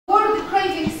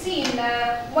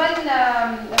when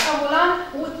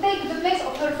Famulan would take the place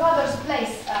of her father's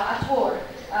place at war.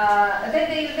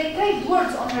 They carved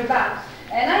words on her back.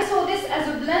 And I saw this as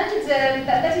a blend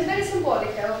that is very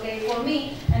symbolic, okay, for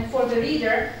me and for the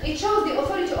reader. It shows the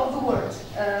authority of the word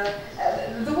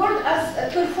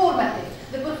as performative,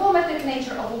 the performative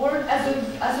nature of the word as a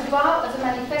vow, as a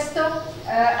manifesto,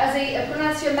 as a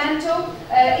pronunciamento.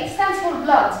 It stands for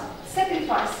blood,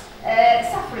 sacrifice,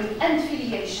 suffering, and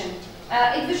filiation.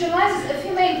 It visualizes a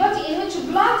female body in which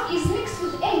blood is mixed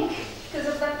with ink because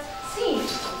of that scene.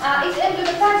 It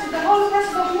emblematizes the whole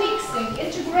process of mixing,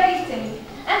 integrating,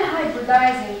 and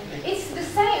hybridizing. It's in the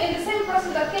same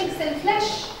process that Kingston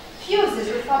flesh fuses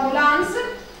with Famulan's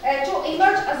to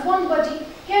emerge as one body,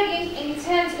 carrying in its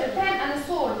hands a pen and a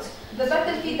sword. The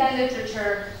battlefield and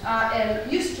literature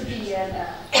used to be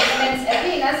men's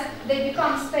arenas. They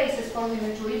become spaces for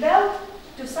women to rebel,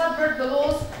 to subvert the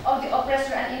laws of the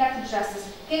oppressor and enact justice.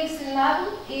 Kingston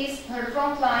Nabu is her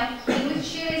front line, in which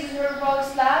she raises her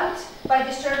voice loud by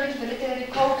disturbing the literary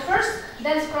code first,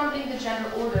 then scrambling the gender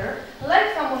order.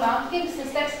 Like Famulan,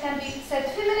 Kingston's text can be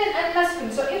said feminine and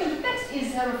masculine, so even the text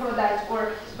is hermaphrodite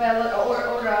or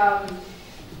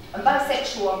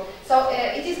bisexual. So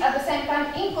it is at the same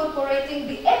time incorporating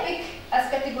the epic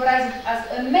as categorized as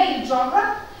a male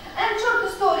genre and short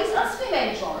stories as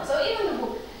female genre. So even the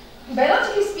book,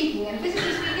 biologically speaking and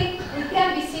physically speaking, it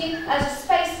can be seen as a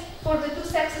space for the two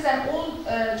sexes and all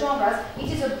genres.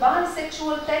 It is a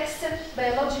bisexual text,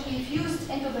 biologically fused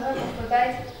into the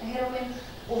hermaphrodite heroine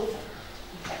author.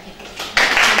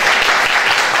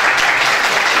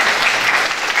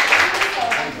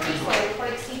 Sorry for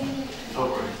exceeding.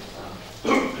 Don't worry.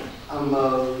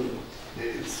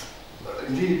 It's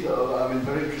indeed,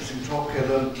 very interesting talk,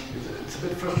 and it's a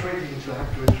bit frustrating to have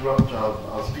to interrupt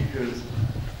our speakers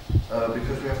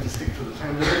because we have to stick to the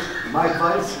time limit. My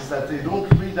advice is that they don't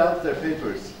read out their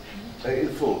papers in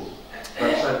full,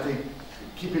 but that they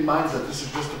keep in mind that this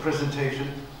is just a presentation,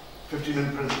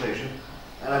 15-minute presentation,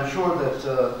 and I'm sure that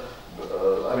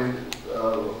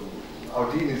our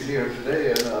dean is here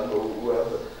today, and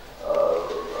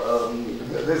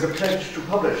there's a pledge to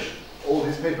publish all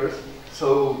these papers,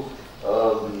 so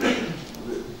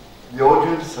the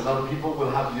audience and other people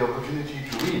will have the opportunity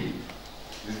to read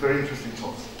these very interesting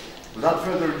talks. Without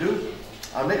further ado,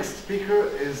 our next speaker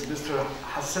is Mr.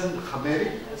 Hassen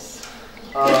Khammeri,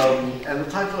 and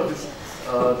the title of his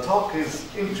talk is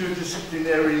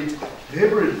Interdisciplinary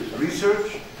Hybrid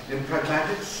Research in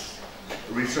Pragmatics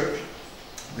Research,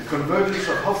 the Convergence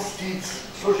of Hofstede's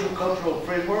Social Cultural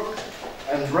Framework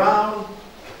and Brown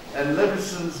and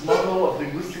Levison's Model of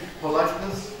Linguistic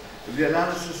Politeness in the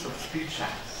Analysis of Speech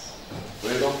Acts.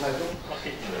 Very long title.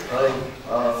 Okay.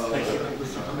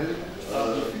 Mr. Khammeri,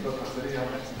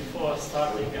 before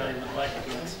starting, I would like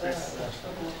to express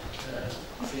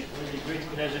it's a really great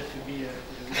pleasure to be a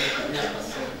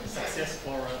success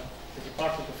for the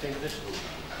Department of English.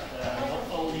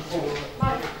 Not only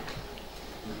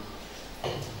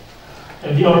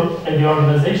and the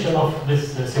organization of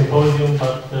this symposium,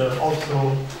 but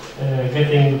also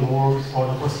getting the works or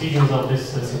the proceedings of this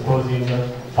symposium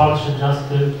published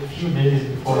just a few days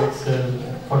before it's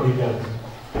for the event.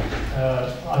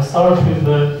 I start with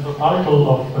the title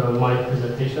of my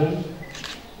presentation.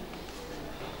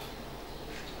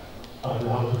 I will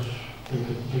have to make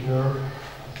it bigger.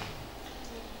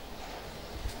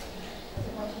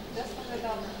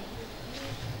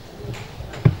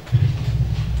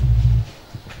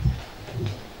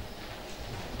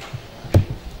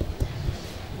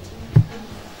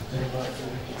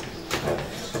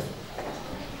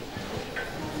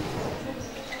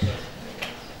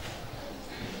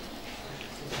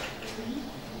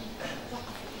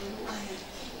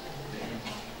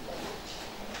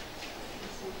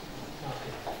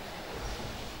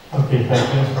 Okay,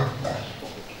 thank you.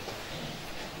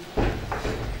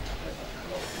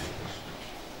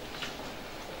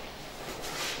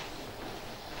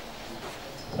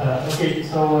 Okay,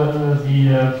 so the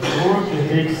work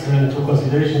takes into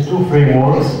consideration two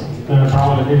frameworks.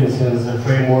 Brown and Davidson's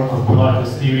framework of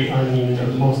politeness theory. I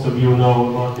mean, most of you know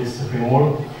about this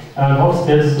framework. And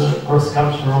Hofstede's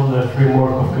cross-cultural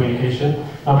framework of communication.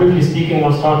 Now, briefly speaking,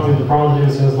 I'll start with the Brown and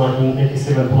Davidson's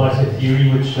 1987 politeness theory,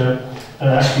 which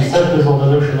actually centers on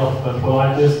the notion of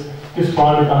politeness,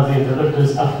 described as the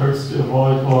interlocutor's efforts to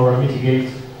avoid or mitigate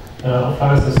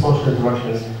offense in social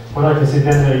interactions. Politeness is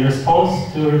then a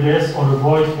response to redress or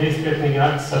avoid face-threatening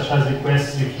acts such as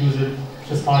requests, refusal,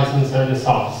 chastisements, and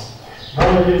insults.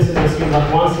 Brown and Davidson assume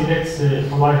that one selects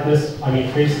politeness,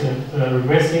 face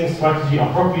regressing strategy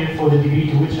appropriate for the degree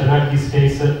to which an act is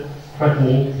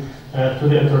face-threatening to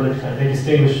the interlocutor. They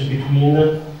distinguish between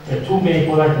two main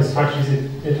politeness strategies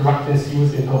interactants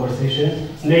use in conversation,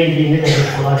 namely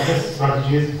negative politeness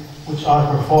strategies, which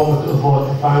are performed to avoid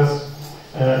offense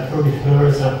through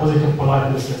deference, and positive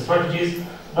politeness strategies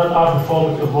that are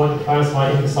performed to avoid offense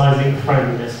by emphasizing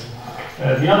friendliness.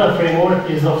 The other framework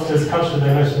is Hofstede's cultural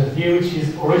dimension theory, which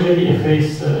is originally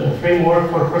a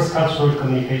framework for cross-cultural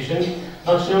communication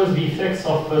that shows the effects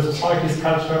of society's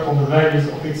culture on the values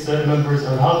of its members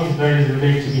and how these values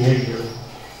relate to behavior.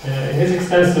 In his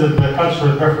extensive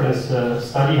cultural preference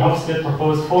study, Hofstede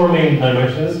proposed four main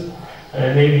dimensions,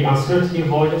 namely uncertainty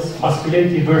avoidance,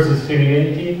 masculinity versus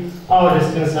femininity, power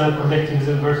distance, and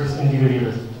collectivism versus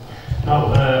individualism.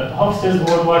 Now, Hofstede's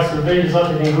worldwide survey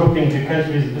resulted in grouping the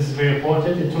countries, this is very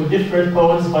important, into different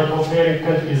codes by comparing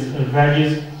countries'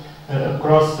 values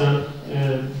across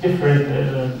different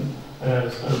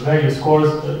value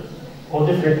scores on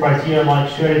different criteria like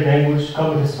shared language,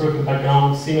 common historical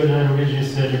background, similar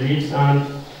religious beliefs, and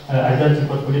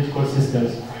identical political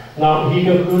systems. Now, he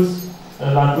concludes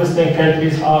that Western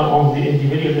countries are on the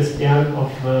individualist end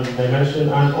of dimension,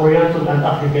 and Oriental and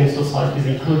African societies,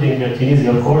 including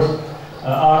Tunisia, of course,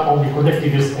 are on the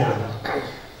collectivist end.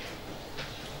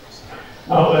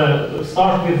 Now,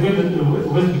 start with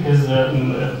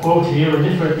because, quote here, in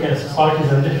different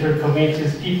societies and different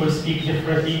communities, people speak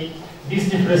differently. These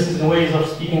differences in ways of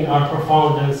speaking are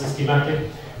profound and systematic.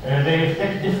 They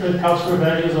reflect different cultural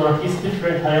values, or at least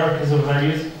different hierarchies of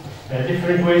values.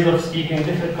 Different ways of speaking,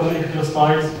 different communicative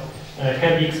styles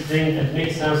can be explained and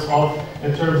made sense of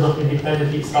in terms of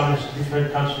independently established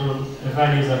different cultural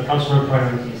values and cultural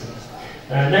priorities.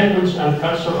 Language and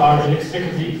culture are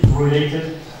inextricably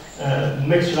related.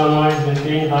 Mitchell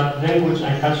maintain that language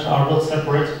and culture are not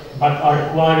separate, but are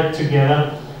acquired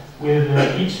together,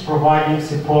 with each providing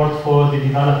support for the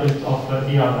development of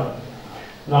the other.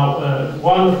 Now,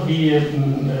 one of the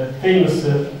famous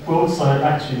quotes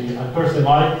I personally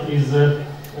like is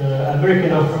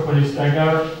American anthropologist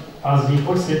Agar, as he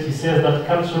puts it. He says that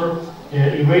culture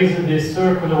erases the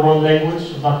circle around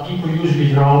language that people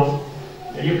usually draw.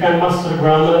 You can master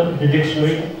grammar, the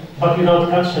dictionary, but without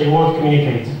culture you won't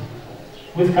communicate.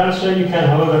 With culture you can,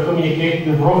 however, communicate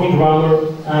with broken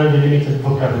grammar and limited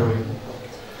vocabulary.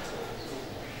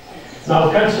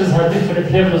 Now, cultures have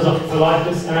different levels of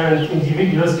politeness, and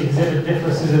individuals exhibit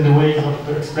differences in the ways of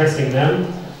expressing them.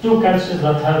 Two cultures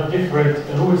that have different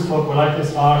rules for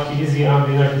politeness are Tunisia and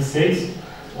the United States.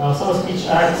 Some speech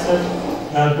acts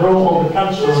draw on the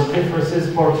cultural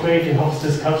differences portrayed in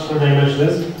Hofstede's cultural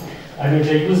dimensions. I mean,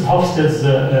 they used Hofstede's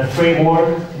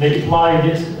framework, they applied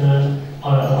it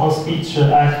on speech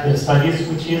act studies,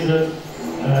 which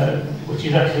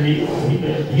is actually,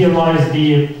 here lies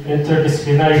the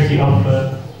interdisciplinarity of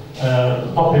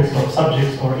topics or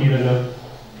subjects or even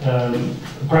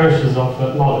branches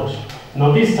of knowledge.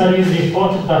 Now, these studies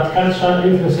reported that culture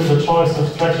influences the choice of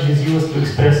strategies used to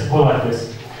express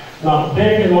politeness. Now,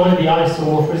 bearing in mind the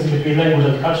isomorphism between language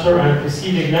and culture and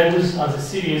perceiving language as a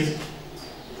series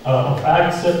of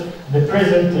acts, the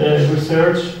present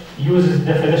research uses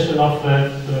definition of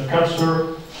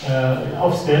culture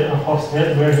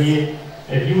Hofstede, where he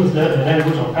views the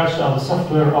language or culture as a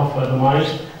software of the mind.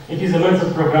 It is a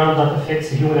mental program that affects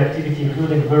human activity,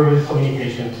 including verbal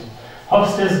communication.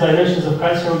 Hofstede's dimensions of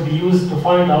culture will be used to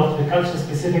find out the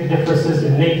culture-specific differences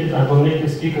in native and non-native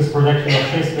speakers' production of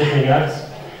face-making acts.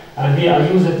 And here I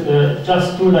use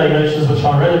just two dimensions which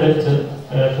are relevant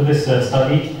to this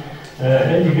study.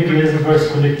 Individualism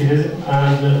versus collectivism,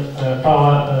 and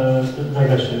power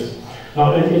dimensions.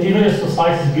 Now, individual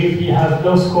societies briefly have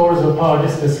low scores on power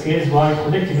distance scales, while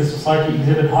collectivist society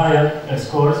exhibit higher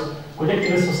scores.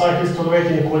 Collectivist societies tolerate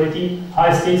inequality.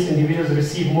 High stakes individuals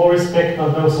receive more respect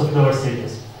than those of lower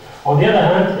status. On the other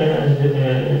hand,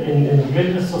 in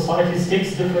individual societies,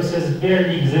 stakes differences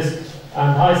barely exist,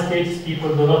 and high stakes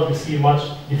people do not receive much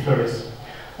deference.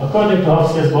 According to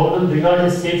Hofstede's model, the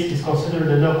United States is considered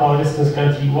a low-power distance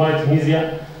country, while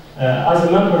Tunisia, as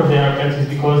a member of the Arab countries,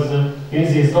 because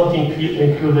Tunisia is not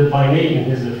included by name in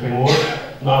his framework.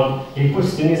 Now, he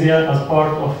puts Tunisia as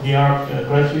part of the Arab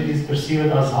countries, is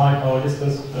perceived as high-power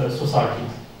distance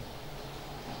societies.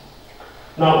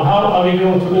 Now, how are we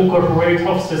going to incorporate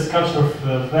Hofstede's culture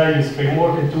of values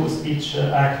framework into speech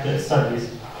act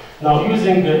studies? Now,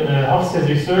 using Hofstede's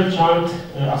research, Hunt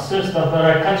asserts that there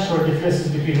are cultural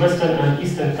differences between Western and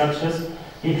Eastern cultures.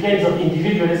 He claims that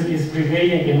individualism is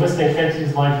prevailing in Western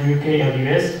countries like the UK and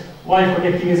the US, while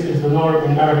collectivism is the norm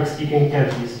in Arabic-speaking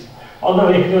countries.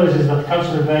 Although he acknowledges that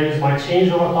cultural values might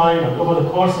change over time and over the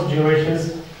course of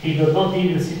generations, he does not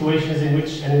deal with situations in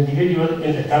which an individual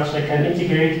in a culture can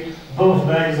integrate both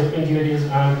values of individualism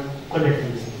and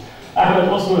collectivism. Ahmed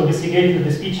also investigated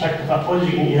the speech act of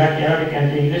apology in Iraqi Arabic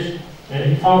and English.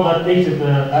 He found that native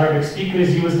Arabic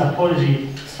speakers used apology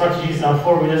strategies and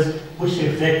formulas which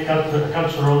reflect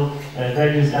cultural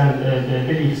values and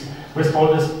beliefs.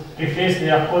 Respondents prefaced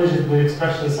their apologies with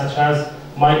expressions such as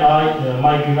my eye,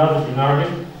 my beloved in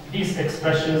Arabic. These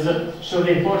expressions show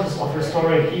the importance of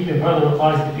restoring keeping brotherhood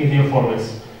ties between the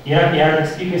informants. Iraqi Arabic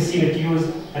speakers seem to use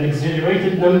an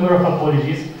exaggerated number of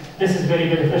apologies. This is very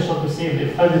beneficial to save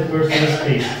the offended person's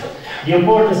face. The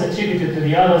importance attributed to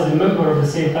the other as a member of the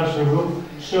same cultural group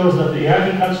shows that the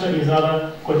Iraqi culture is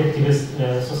a collectivist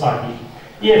society.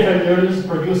 EFL learners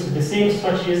produced the same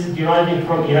strategies deriving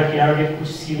from Iraqi Arabic, which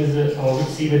seemed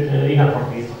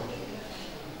inappropriate.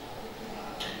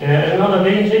 Another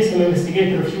day, Jason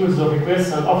investigated refusals of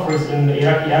requests and offers in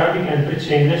Iraqi Arabic and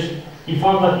British English. He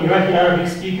found that Iraqi Arabic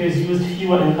speakers used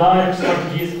fewer indirect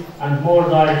strategies and more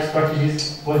direct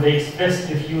strategies when they expressed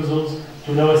refusals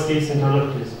to lower states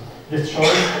interlocutors. This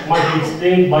choice might be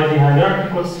explained by the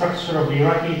hierarchical structure of the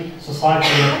Iraqi society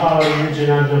where power, religion,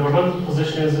 and governmental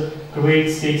positions create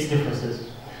states differences.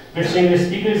 British English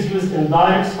speakers used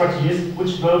indirect strategies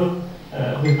with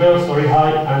both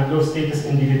high and low status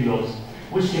individuals,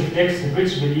 which reflects the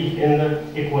British belief in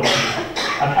equality.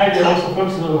 Al-Haider also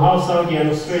focuses on how Saudi and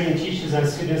Australian teachers and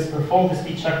students perform the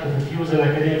speech act of refusal in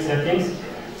academic settings.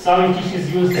 Saudi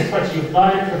teachers use the strategy of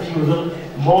direct refusal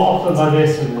more often than their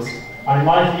students.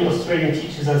 Unlikely Australian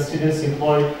teachers and students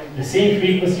employ the same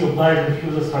frequency of direct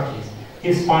refusal strategies.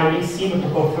 His findings seem to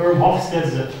confirm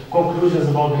Hofstede's conclusions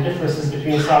about the differences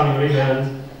between Saudi Arabia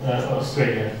and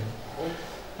Australia.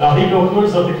 Now, he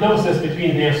concludes that the closeness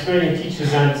between the Australian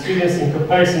teachers and students in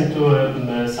comparison to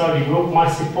the Saudi group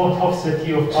might support Hofstede's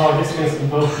theory of power distance in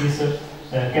both these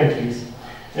countries.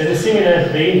 In a similar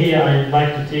vein here, I'd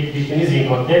like to take the Tunisian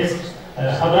context.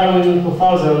 Hadrawi in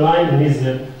 2009, in his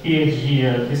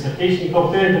PhD dissertation,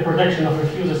 compared the production of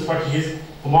refusal strategies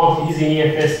among Tunisian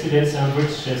EFS students and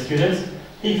British students.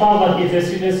 He found that if the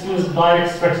students used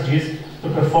direct strategies to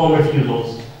perform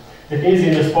refusals, the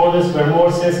Tunisian respondents were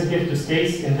more sensitive to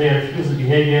states in their refusal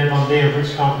behavior than their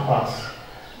British counterparts.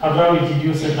 Hadrawi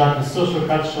deduced that the social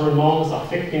cultural norms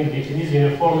affecting the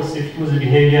Tunisian informants' refusal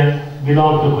behavior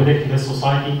belong to collectivist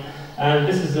society, and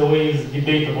this is always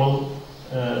debatable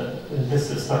in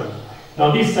this study.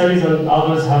 Now, these studies and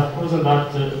others have proven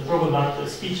that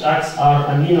speech acts are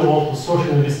amenable to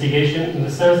social investigation in the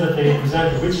sense that they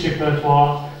represent a rich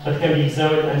repertoire that can be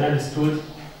examined and understood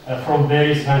from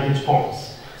various vantage points.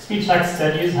 Speech act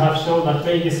studies have shown that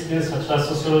many disciplines such as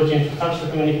sociology,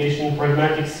 intercultural communication, and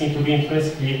pragmatics seem to be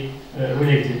intrinsically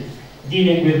related.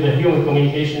 Dealing with the human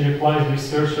communication requires the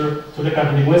researcher to look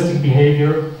at linguistic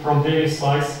behavior from various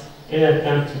sides in an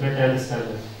attempt to better understand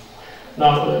it.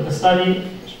 Now, the study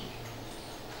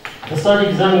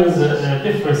examines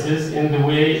differences in the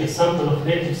way a sample of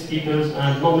native speakers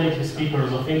and non-native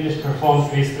speakers of English perform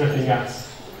face-threatening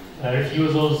acts,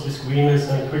 refusals, disagreements,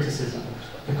 and criticism.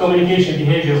 The communication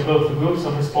behavior of both the groups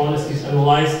of respondents is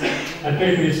analyzed, and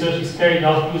empirical research is carried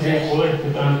out using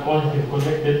qualitative and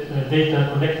quantitative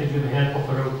data collected with the help of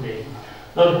a role play.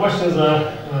 Now, the questions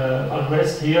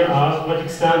addressed here are: what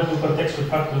extent do contextual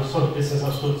factors of social distance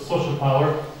and social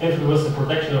power influence the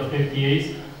production of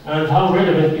FTAs, and how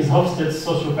relevant is Hofstede's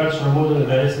social cultural model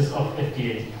analysis of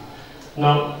FTA?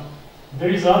 Now, the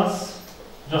results,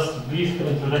 just a brief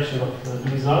introduction of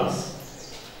the results.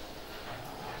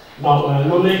 Now,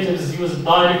 non-natives use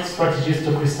direct strategies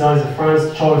to criticize a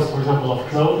friend's choice, for example, of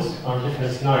clothes, or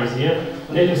different scenarios here.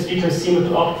 Native speakers seem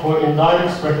to opt for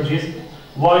indirect strategies,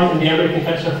 while in the American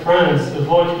culture, friends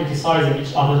avoid criticizing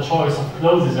each other's choice of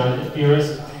clothes and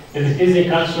appearance. In the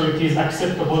Tunisian culture, it is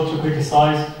acceptable to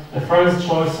criticize a friend's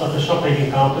choice at a shopping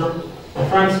encounter. A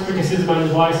friend's criticism and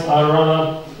advice are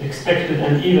rather expected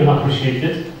and even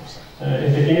appreciated.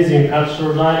 In the Tunisian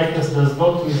culture, directness does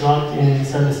not result in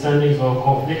misunderstandings or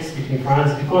conflicts between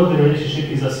friends because the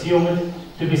relationship is assumed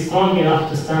to be strong enough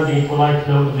to stand in polite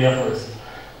flow of the others.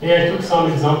 Here I took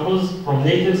some examples from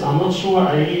natives. I'm not sure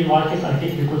I really like it. I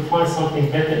think we could find something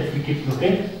better if we keep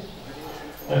looking.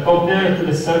 Compared to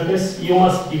the sentence, you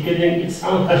must be kidding, it's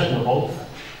unfashionable.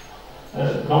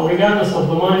 Now, regardless of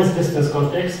the minus distance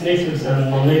context, natives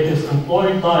and non-natives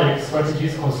employ direct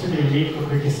strategies considerably to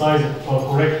criticize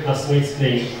or correct classmates'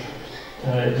 claim.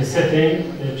 The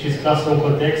setting, which is classroom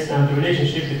context, and the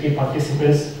relationship between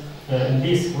participants in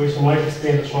this situation might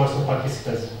explain the choice of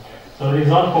participants. So the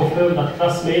result confirmed that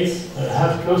classmates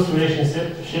have close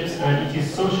relationships, and it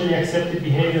is socially accepted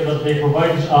behavior that they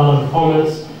provide each other with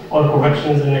comments or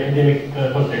corrections in academic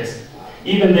context.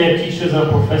 Even their teachers and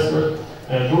professors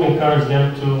do encourage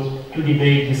them to to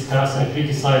debate, discuss, and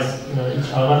criticize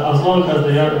each other, as long as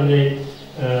they are in the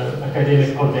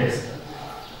academic context.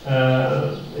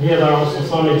 Here are also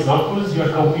some examples. You are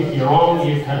completely wrong.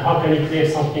 How can you claim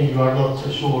something you are not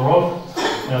sure of?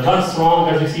 That's wrong,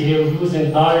 as you see here,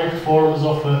 using direct forms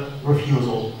of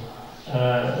refusal.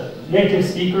 Native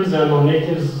speakers and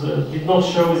non-natives did not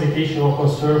show hesitation or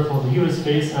concern for the human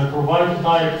space and provided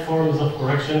direct forms of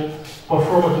correction.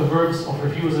 Performative verbs of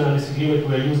refusal and disagreement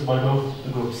were used by both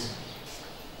groups.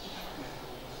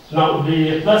 Now,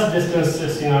 the plus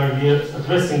distance scenario here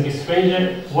addressing the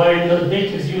stranger, while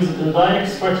natives use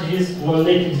indirect strategies,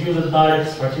 non-natives use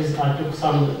direct strategies. I took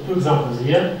two examples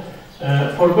here.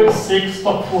 For goodness sake,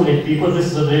 stop fooling people.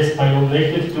 This is addressed by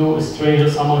non-native to a stranger,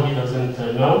 someone he doesn't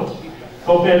know.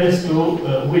 Compare this to,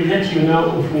 we'll let you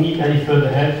know if we need any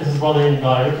further help. This is rather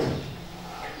indirect.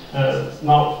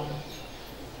 Now,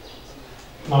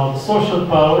 the social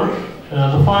power.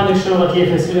 The findings show that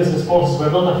EFA students' responses were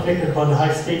not affected by the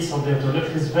high states of the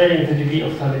interlocutors. Varying the degree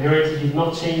of familiarity did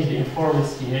not change the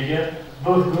informant's behavior.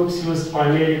 Both groups used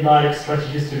primarily direct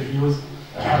strategies to refuse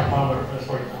high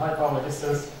power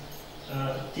distance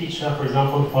teacher, for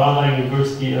example, father,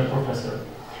 university professor.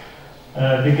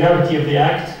 The gravity of the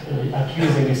act,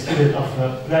 accusing a student of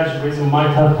plagiarism,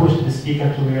 might have pushed the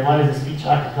speaker to realize the speech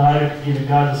act directly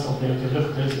regardless of the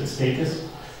interlocutor's status.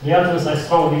 The utterance, I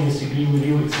strongly disagree with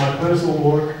you. It's my personal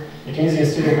work. The Tunisian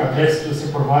student addressed to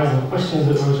supervise and questions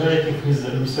the originality of his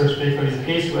research paper is a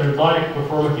case where direct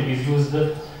performative is used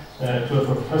to a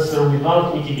professor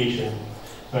without mitigation.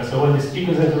 So when the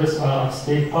speaker's interests are at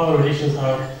stake, power relations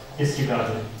are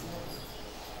disregarded.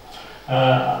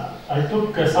 I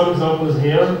took some examples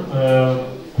here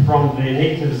from the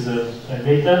natives'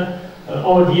 data.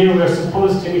 Oh dear, we are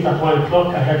supposed to meet at 1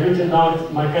 o'clock. I had written down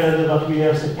in my calendar that we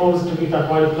are supposed to meet at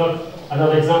 1 o'clock.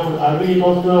 Another example, I really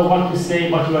don't know what to say,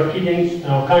 but you are kidding,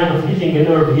 kind of hitting a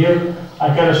nerve here.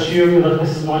 I can assure you that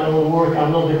this is my own work.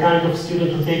 I'm not the kind of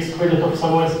student who takes credit of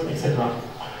someone else, etc.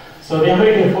 So the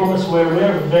American informers were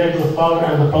aware of very good power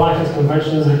and the politeness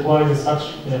conventions required in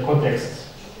such contexts.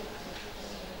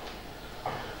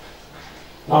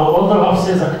 Now, although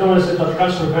officers acknowledged that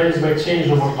cultural values may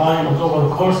change over time and over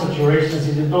the course of generations,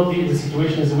 it did not deal with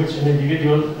situations in which an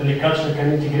individual and a culture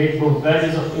can integrate both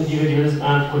values of individualism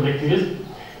and collectivism.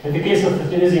 In the case of the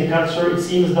Tunisian culture, it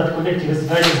seems that collectivist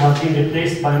values have been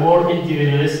replaced by more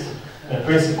individualist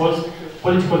principles.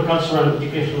 Political, cultural, and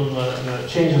educational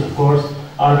changes, of course,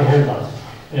 are behind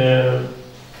that.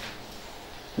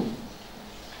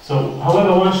 So,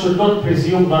 however, one should not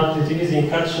presume that the Tunisian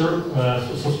culture,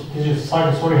 Tunisian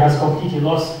society, has completely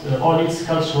lost all its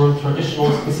cultural traditional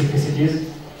specificities,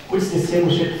 which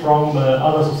distinguish it from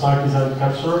other societies and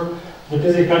culture. The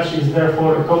Tunisian culture is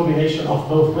therefore a combination of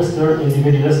both Western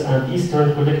individualist and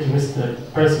Eastern collectivist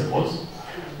principles.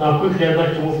 Now, quickly, I'd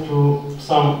like to move to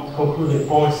some concluding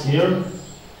points here.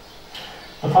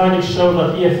 The findings show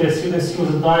that EFA students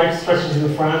use direct strategies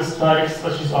in France. Direct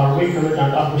strategies are welcomed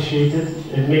and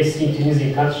appreciated in mainstream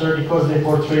Tunisian culture because they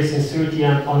portray sincerity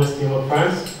and honesty about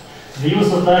France. The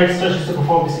use of direct strategies to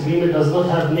perform disagreement does not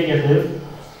have negative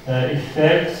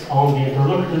effects on the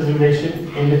interlocutor's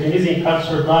relation. In the Tunisian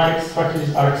culture, direct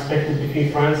strategies are expected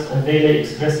between friends and they may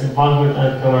express involvement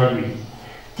and camaraderie.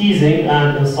 Teasing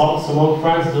and insults among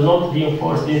friends do not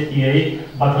reinforce the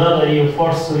FTA, but rather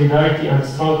reinforce solidarity and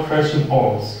strong friendship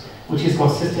bonds, which is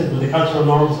consistent with the cultural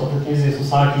norms of the Tunisian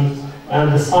society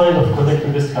and the sign of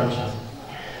collectivist culture.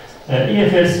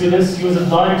 EFL students use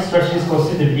direct strategies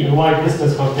considerably in wide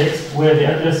distance context, where the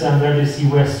address and addressee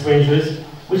were strangers,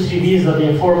 which reveals that the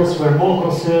informers were more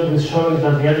concerned with showing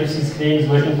that the addressee's claims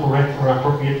were incorrect or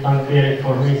appropriate than caring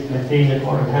for maintaining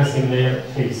or enhancing their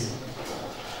case.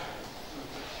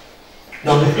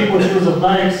 Now, the frequent use of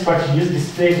direct strategies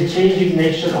display the changing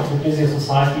nature of the Tunisian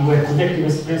society, where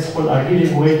collectivist principles are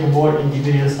giving way to more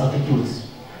individualist attitudes.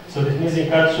 So the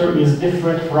Tunisian culture is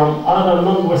different from other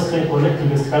non-Western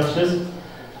collectivist cultures.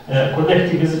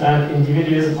 Collectivism and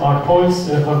individualism are points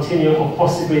in a continuum of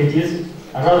possibilities,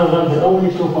 rather than the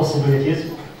only two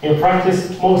possibilities. In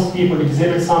practice, most people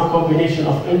exhibit some combination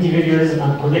of individualism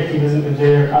and collectivism in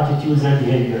their attitudes and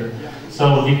behavior.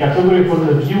 So the categorical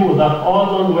view that all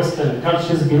non-Western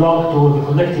cultures belong to the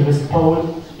collectivist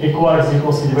pole requires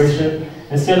reconsideration.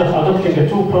 Instead of adopting a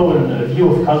two-pole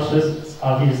view of cultures,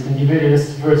 these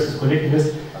individualist versus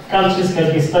collectivist, cultures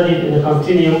can be studied in a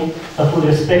continuum that would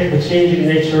respect the changing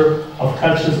nature of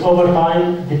cultures over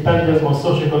time, depending on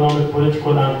socioeconomic,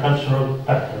 political, and cultural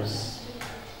factors.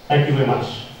 Thank you very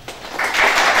much.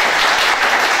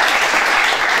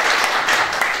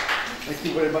 Thank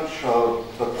you very much, Dr.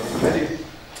 Khammeri,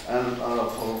 and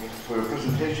for your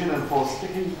presentation and for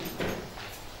sticking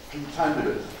tiny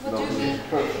bit. What do you mean?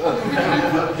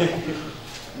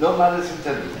 No malice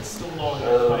intended. It's too long.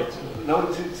 No,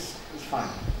 it's fine.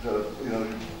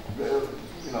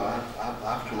 I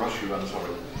have to rush you. I'm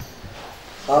sorry.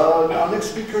 Our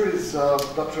next speaker is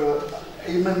Dr.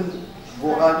 Ayman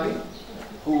boughanmi,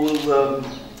 who will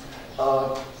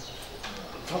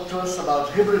talk to us about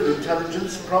hybrid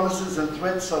intelligence, promises and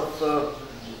threats of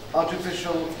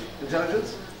artificial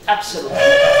intelligence. Absolutely.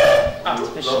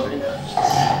 Artificial intelligence.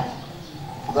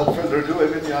 Without further ado,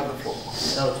 Ayman, you have the floor.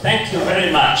 So thank you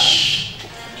very much.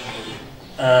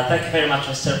 Thank you very much,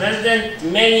 Mr. President.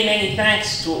 Many, many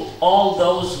thanks to all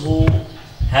those who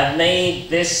have made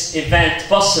this event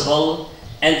possible.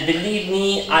 And believe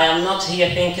me, I am not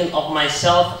here thinking of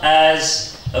myself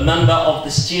as a member of the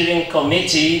steering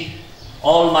committee.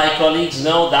 All my colleagues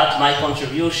know that my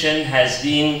contribution has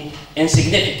been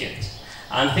insignificant.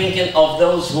 I'm thinking of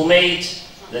those who made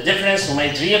the difference, who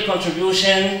made real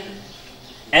contribution.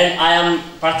 And I am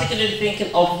particularly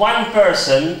thinking of one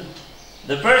person,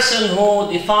 the person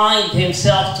who defined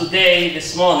himself today,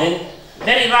 this morning,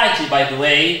 very rightly, by the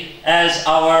way, as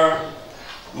our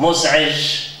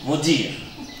Muz'aj Mudir.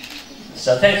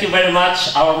 So thank you very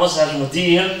much, our Muz'aj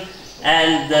Mudir,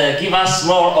 and give us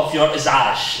more of your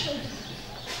iz'aj.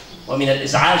 ومن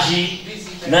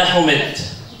الإزعاج ما حمد.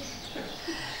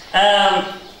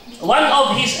 One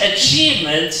of his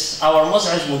achievements, our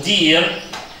Muz'aj Mudir,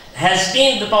 has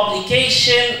been the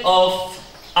publication of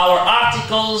our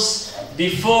articles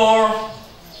before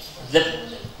the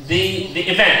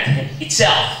event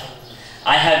itself.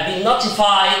 I have been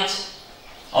notified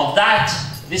of that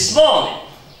this morning,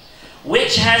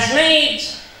 which has made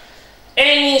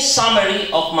any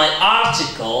summary of my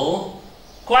article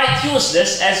quite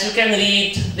useless, as you can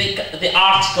read the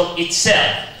article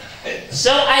itself.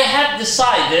 So I have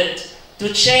decided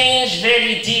to change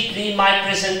very deeply my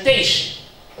presentation.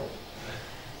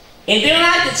 In the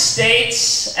United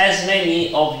States, as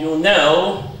many of you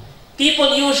know,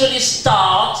 people usually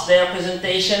start their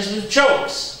presentations with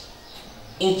jokes.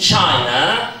 In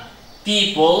China,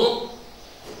 people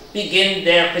begin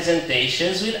their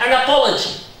presentations with an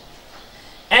apology.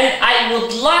 And I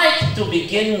would like to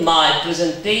begin my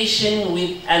presentation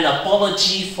with an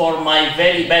apology for my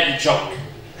very bad joke.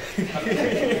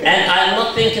 And I'm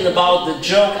not thinking about the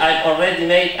joke I've already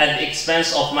made at the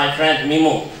expense of my friend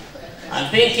Mimou. I'm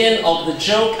thinking of the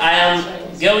joke I am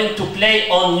going to play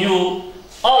on you,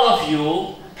 all of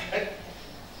you.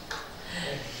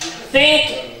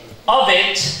 Think of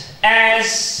it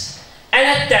as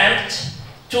an attempt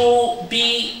to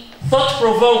be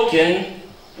thought-provoking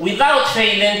without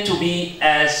failing to be,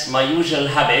 as my usual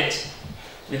habit,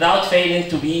 without failing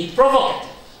to be provocative.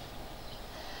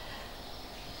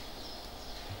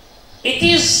 It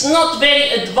is not very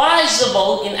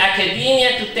advisable in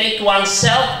academia to take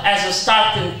oneself as a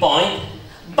starting point,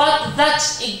 but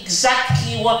that's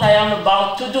exactly what I am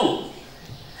about to do.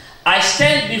 I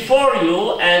stand before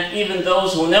you, and even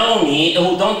those who know me,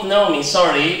 who don't know me,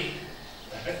 sorry,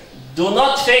 do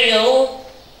not fail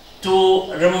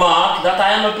to remark that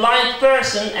I am a blind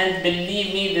person, and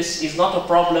believe me, this is not a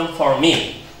problem for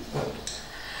me.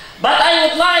 But I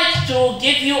would like to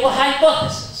give you a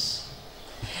hypothesis.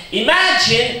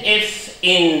 Imagine if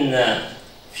in a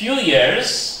few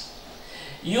years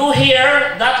you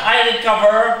hear that I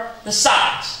recover the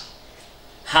sight.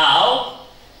 How?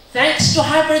 Thanks to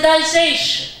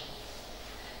hybridization.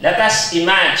 Let us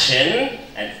imagine,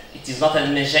 and it is not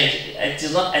an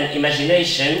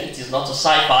imagination, it is not a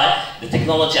sci-fi, the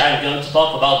technology I'm going to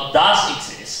talk about does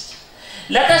exist.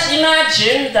 Let us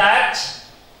imagine that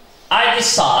I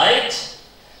decide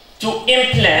to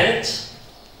implant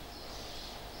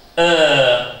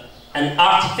an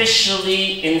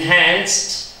artificially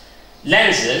enhanced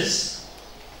lenses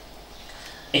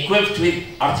equipped with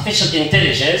artificial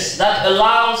intelligence that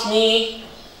allows me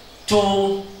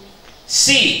to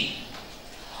see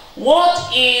what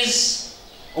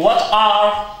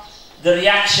are the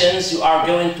reactions you are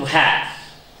going to have.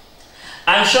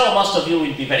 I'm sure most of you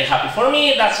will be very happy for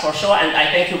me, that's for sure, and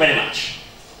I thank you very much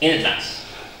in advance.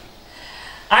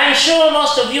 I'm sure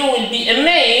most of you will be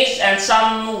amazed, and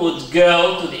some would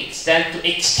go to the extent to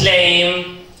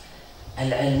exclaim,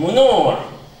 Al-ilmu nur.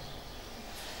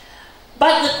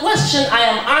 But the question I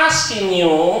am asking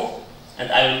you,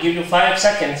 and I will give you 5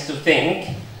 seconds to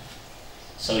think,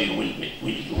 so you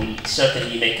will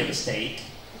certainly make a mistake.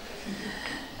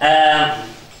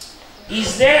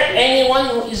 Is there anyone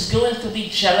who is going to be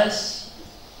jealous?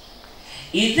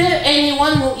 Is there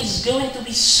anyone who is going to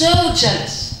be so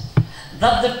jealous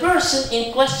that the person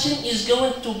in question is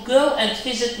going to go and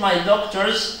visit my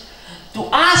doctors to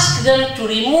ask them to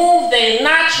remove their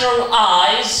natural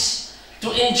eyes to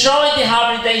enjoy the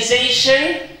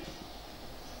hybridization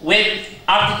with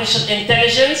artificial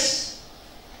intelligence?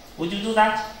 Would you do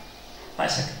that?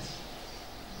 5 seconds.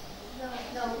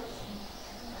 No.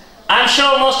 I'm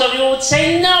sure most of you would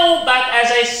say no, but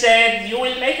as I said, you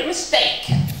will make a mistake.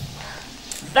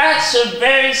 That's a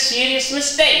very serious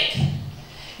mistake.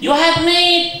 You have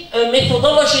made a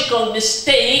methodological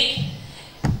mistake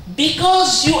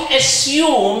because you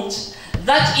assumed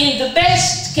that in the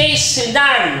best case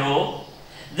scenario,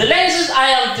 the lenses I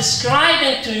am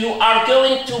describing to you are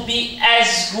going to be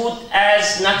as good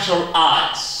as natural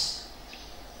eyes.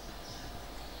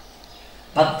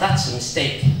 But that's a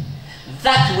mistake.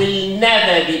 That will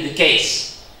never be the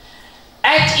case.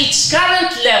 At its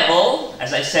current level,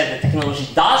 as I said, the technology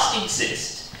does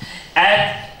exist.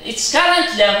 At its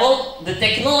current level, the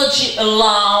technology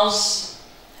allows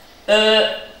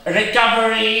a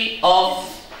recovery of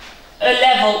a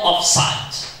level of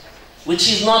sight, which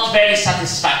is not very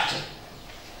satisfactory.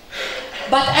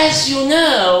 But as you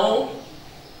know,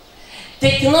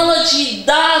 technology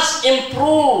does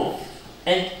improve,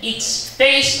 and its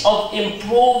pace of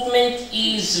improvement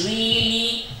is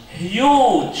really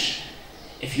huge.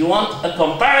 If you want a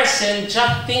comparison,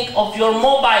 just think of your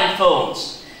mobile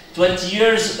phones. 20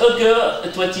 years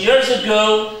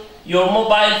ago, your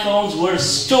mobile phones were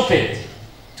stupid.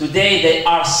 Today they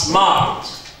are smart.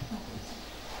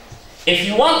 If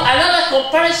you want another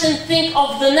comparison, think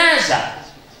of the NASA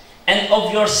and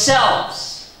of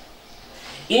yourselves.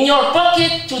 In your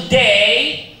pocket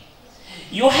today,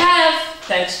 you have,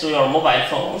 thanks to your mobile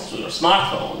phones, to your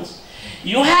smartphones,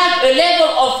 you have a level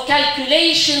of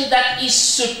calculation that is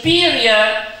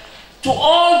superior to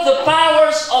all the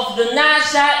powers of the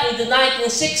NASA in the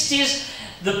 1960s,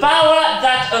 the power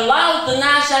that allowed the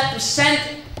NASA to send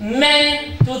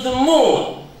men to the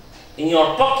moon. In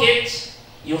your pocket,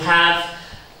 you have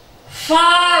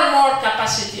far more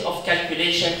capacity of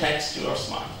calculation thanks to your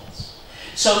smartphones.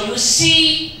 So you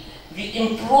see, the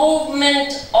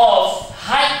improvement of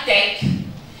high tech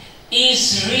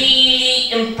is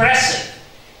really impressive.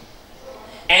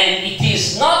 And it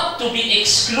is not to be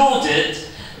excluded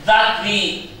that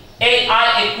the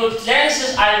AI-equipped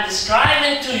lenses I'm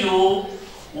describing to you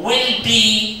will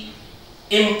be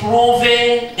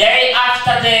improving day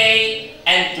after day,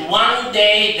 and one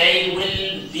day they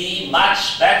will be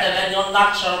much better than your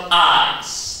natural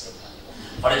eyes.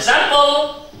 For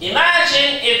example,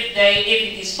 imagine if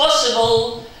it is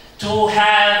possible to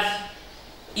have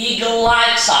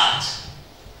eagle-like sight.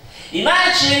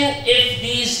 Imagine if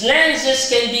these lenses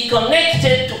can be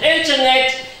connected to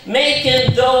internet,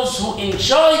 making those who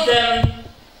enjoy them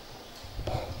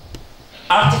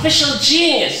artificial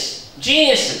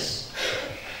geniuses,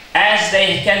 as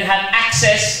they can have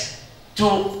access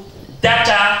to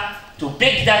data, to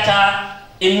big data,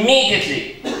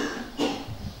 immediately.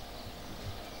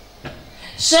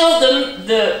 So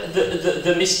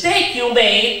the mistake you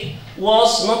made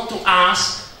was not to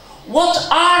ask, what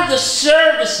are the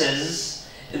services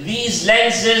these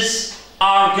lenses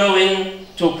are going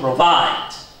to provide?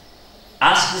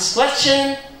 Ask this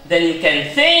question, then you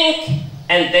can think,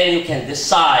 and then you can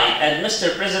decide. And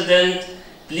Mr. President,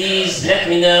 please let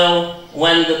me know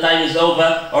when the time is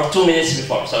over, or 2 minutes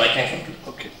before, so I can conclude.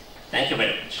 Okay. Thank you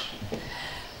very much.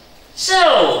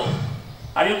 So,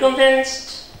 are you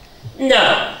convinced?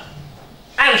 No.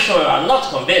 I'm sure you are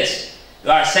not convinced. You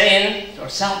are saying to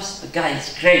yourselves, the guy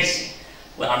is crazy.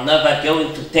 We are never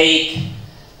going to take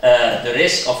the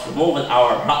risk of removing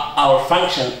our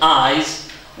function eyes,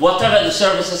 whatever the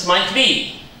services might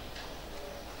be.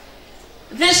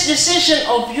 This decision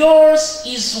of yours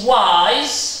is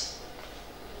wise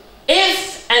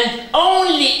if and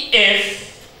only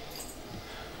if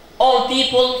all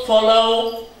people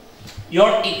follow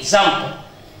your example.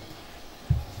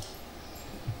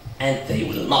 And they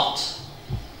will not.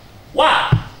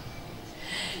 Why?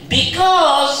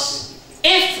 Because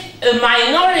if a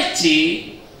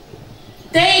minority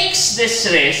takes this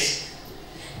risk,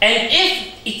 and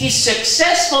if it is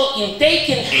successful in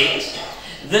taking it,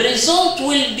 the result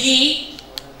will be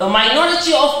a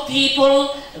minority of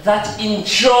people that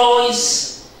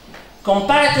enjoys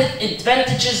comparative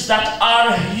advantages that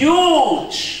are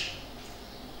huge.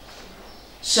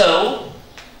 So,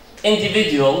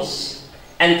 individuals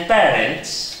and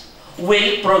parents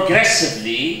will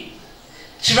progressively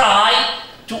try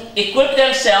to equip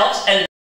themselves and